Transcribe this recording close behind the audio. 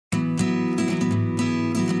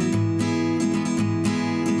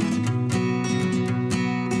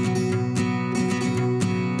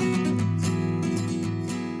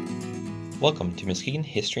Welcome to Muskegon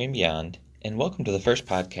History and Beyond, and welcome to the first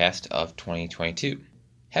podcast of 2022.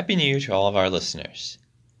 Happy New Year to all of our listeners.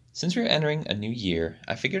 Since we're entering a new year,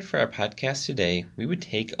 I figured for our podcast today we would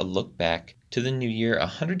take a look back to the new year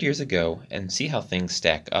 100 years ago and see how things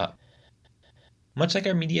stack up. Much like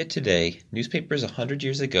our media today, newspapers 100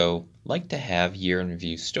 years ago liked to have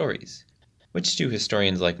year-in-review stories, which to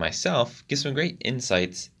historians like myself give some great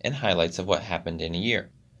insights and highlights of what happened in a year.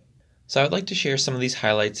 So I would like to share some of these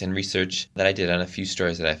highlights and research that I did on a few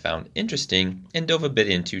stories that I found interesting and dove a bit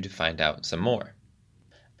into to find out some more.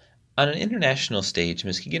 On an international stage,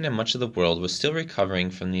 Muskegon and much of the world was still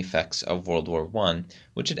recovering from the effects of World War I,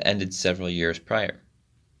 which had ended several years prior.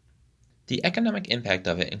 The economic impact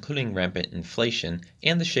of it, including rampant inflation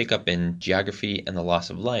and the shakeup in geography and the loss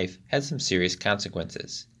of life, had some serious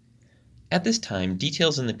consequences. At this time,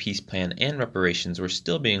 details in the peace plan and reparations were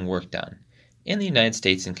still being worked on, and the United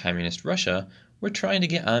States and Communist Russia were trying to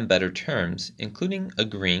get on better terms, including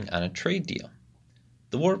agreeing on a trade deal.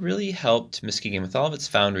 The war really helped Muskegon with all of its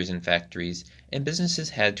foundries and factories, and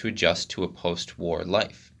businesses had to adjust to a post-war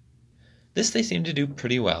life. This they seemed to do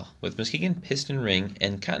pretty well, with Muskegon Piston Ring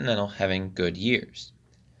and Continental having good years.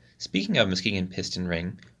 Speaking of Muskegon Piston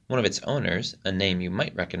Ring, one of its owners, a name you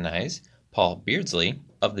might recognize, Paul Beardsley,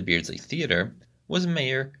 of the Beardsley Theater, was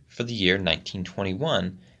mayor for the year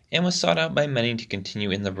 1921, and was sought out by many to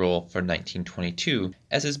continue in the role for 1922,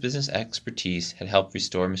 as his business expertise had helped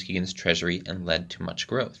restore Muskegon's treasury and led to much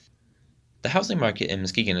growth. The housing market in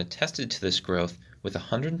Muskegon attested to this growth, with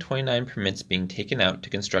 129 permits being taken out to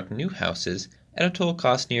construct new houses at a total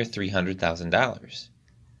cost near $300,000.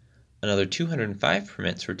 Another 205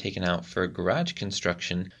 permits were taken out for garage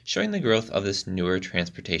construction, showing the growth of this newer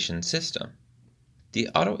transportation system. The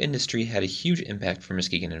auto industry had a huge impact for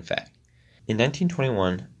Muskegon, in fact. In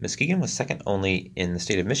 1921, Muskegon was second only in the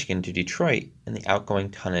state of Michigan to Detroit in the outgoing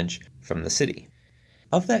tonnage from the city.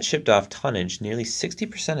 Of that shipped off tonnage, nearly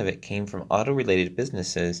 60% of it came from auto-related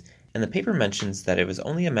businesses, and the paper mentions that it was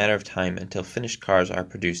only a matter of time until finished cars are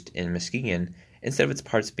produced in Muskegon instead of its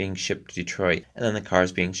parts being shipped to Detroit and then the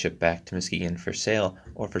cars being shipped back to Muskegon for sale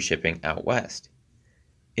or for shipping out west.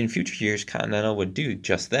 In future years, Continental would do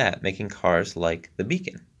just that, making cars like the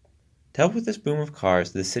Beacon. To help with this boom of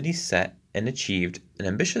cars, the city set and achieved an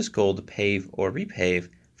ambitious goal to pave or repave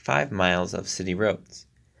 5 miles of city roads.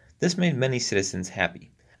 This made many citizens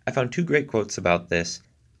happy. I found 2 great quotes about this,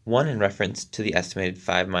 one in reference to the estimated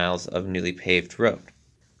 5 miles of newly paved road.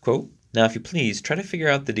 Quote, "Now if you please, try to figure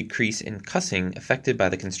out the decrease in cussing affected by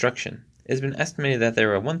the construction. It has been estimated that there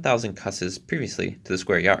were 1,000 cusses previously to the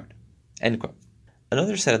square yard." End quote.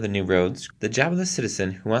 Another set of the new roads, the job of the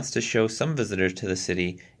citizen who wants to show some visitors to the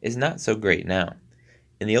city is not so great now.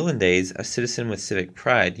 In the olden days, a citizen with civic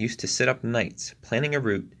pride used to sit up nights planning a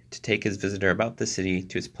route to take his visitor about the city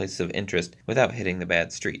to its places of interest without hitting the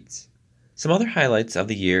bad streets. Some other highlights of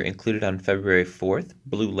the year included on February 4th,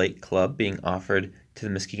 Blue Lake Club being offered to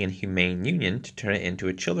the Muskegon Humane Union to turn it into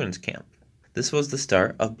a children's camp. This was the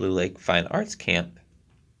start of Blue Lake Fine Arts Camp.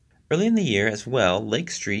 Early in the year as well,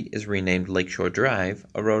 Lake Street is renamed Lakeshore Drive,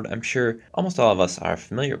 a road I'm sure almost all of us are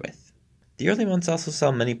familiar with. The early months also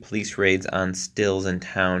saw many police raids on stills in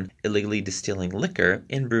town, illegally distilling liquor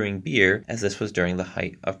and brewing beer, as this was during the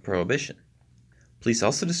height of Prohibition. Police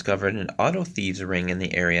also discovered an auto thieves ring in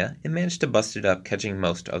the area and managed to bust it up, catching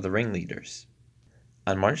most of the ringleaders.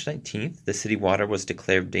 On March 19th, the city water was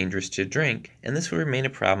declared dangerous to drink, and this would remain a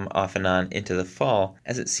problem off and on into the fall,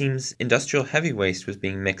 as it seems industrial heavy waste was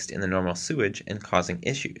being mixed in the normal sewage and causing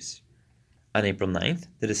issues. On April 9th,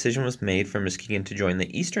 the decision was made for Muskegon to join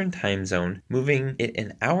the Eastern Time Zone, moving it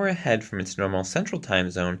an hour ahead from its normal Central Time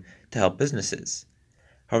Zone to help businesses.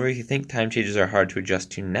 However, if you think time changes are hard to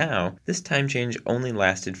adjust to now, this time change only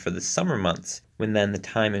lasted for the summer months, when then the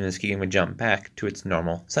time in Muskegon would jump back to its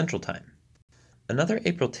normal Central Time. Another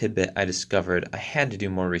April tidbit I discovered I had to do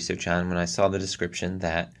more research on when I saw the description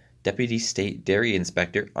that Deputy State Dairy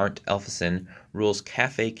Inspector Arndt Elfison rules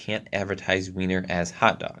cafe can't advertise wiener as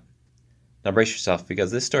hot dog. Now brace yourself,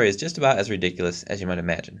 because this story is just about as ridiculous as you might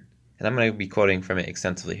imagine, and I'm going to be quoting from it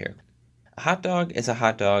extensively here. A hot dog is a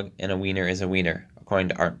hot dog, and a wiener is a wiener, according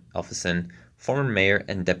to Arndt Elfison, former mayor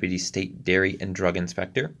and deputy state dairy and drug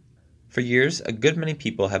inspector. For years, a good many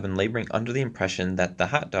people have been laboring under the impression that the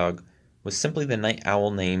hot dog was simply the night owl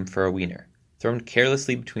name for a wiener, thrown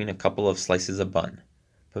carelessly between a couple of slices of bun.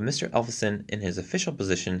 But Mr. Elfison, in his official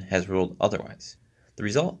position, has ruled otherwise. The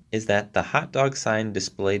result is that the hot dog sign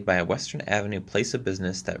displayed by a Western Avenue place of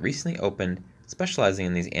business that recently opened, specializing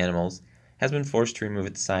in these animals, has been forced to remove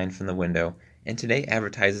its sign from the window and today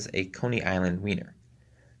advertises a Coney Island wiener.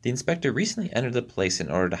 The inspector recently entered the place and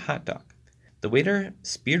ordered a hot dog. The waiter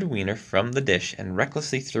speared a wiener from the dish and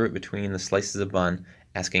recklessly threw it between the slices of bun,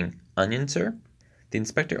 asking, "Onion, sir?" The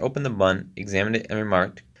inspector opened the bun, examined it, and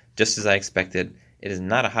remarked, "Just as I expected, it is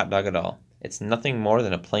not a hot dog at all. It's nothing more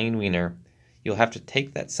than a plain wiener. You'll have to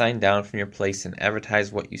take that sign down from your place and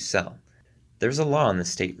advertise what you sell. There's a law in the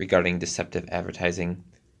state regarding deceptive advertising."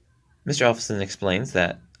 Mr. Elfson explains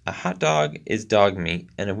that a hot dog is dog meat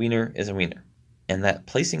and a wiener is a wiener, and that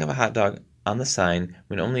placing of a hot dog on the sign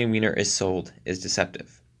when only a wiener is sold is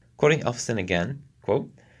deceptive. Quoting Elfson again,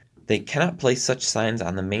 quote, "They cannot place such signs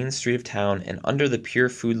on the main street of town, and under the pure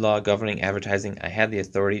food law governing advertising, I had the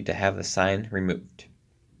authority to have the sign removed."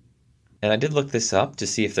 And I did look this up to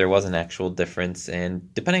see if there was an actual difference,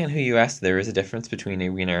 and depending on who you ask, there is a difference between a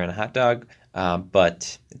wiener and a hot dog,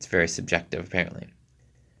 but it's very subjective apparently.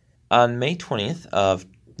 On May 20th of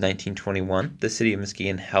 1921, the city of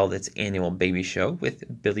Muskegon held its annual baby show,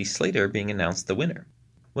 with Billy Slater being announced the winner.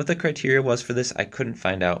 What the criteria was for this I couldn't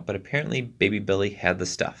find out, but apparently Baby Billy had the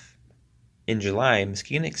stuff. In July,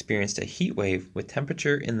 Muskegon experienced a heat wave with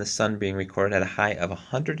temperature in the sun being recorded at a high of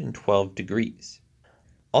 112 degrees.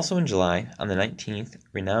 Also in July, on the 19th,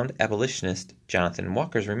 renowned abolitionist Jonathan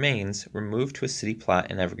Walker's remains were moved to a city plot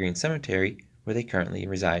in Evergreen Cemetery, where they currently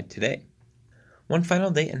reside today. One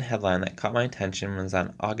final date and headline that caught my attention was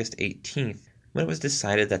on August 18th, when it was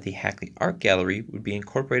decided that the Hackley Art Gallery would be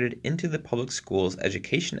incorporated into the public school's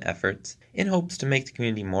education efforts in hopes to make the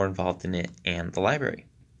community more involved in it and the library.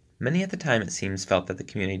 Many at the time, it seems, felt that the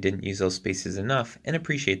community didn't use those spaces enough and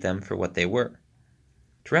appreciate them for what they were.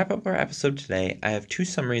 To wrap up our episode today, I have two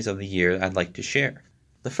summaries of the year I'd like to share.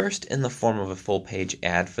 The first in the form of a full-page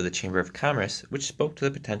ad for the Chamber of Commerce, which spoke to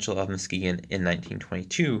the potential of Muskegon in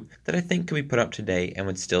 1922 that I think could be put up today and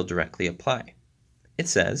would still directly apply. It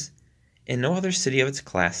says, "In no other city of its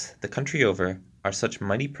class, the country over, are such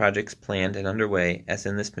mighty projects planned and underway as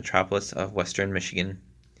in this metropolis of western Michigan.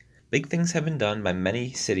 Big things have been done by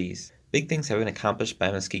many cities, big things have been accomplished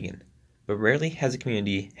by Muskegon, but rarely has a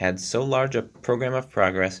community had so large a program of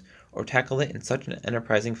progress or tackled it in such an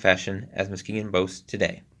enterprising fashion as Muskegon boasts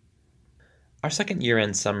today." Our second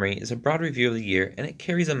year-end summary is a broad review of the year, and it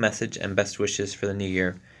carries a message and best wishes for the new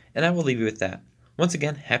year, and I will leave you with that. Once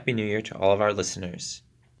again, Happy New Year to all of our listeners.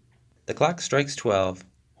 The clock strikes 12,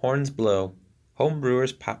 horns blow, home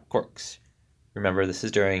brewers pop corks. Remember, this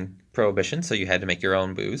is during Prohibition, so you had to make your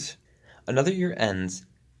own booze. Another year ends,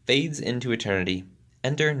 fades into eternity.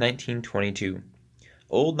 Enter 1922.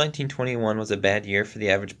 Old 1921 was a bad year for the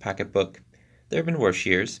average pocketbook. There have been worse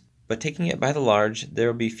years, but taking it by the large, there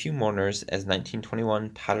will be few mourners as 1921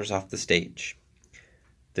 totters off the stage.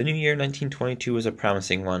 The new year 1922 is a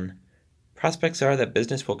promising one. Prospects are that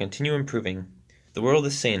business will continue improving. The world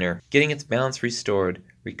is saner, getting its balance restored,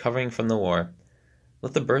 recovering from the war.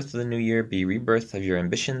 Let the birth of the new year be rebirth of your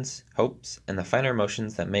ambitions, hopes, and the finer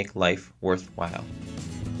emotions that make life worthwhile.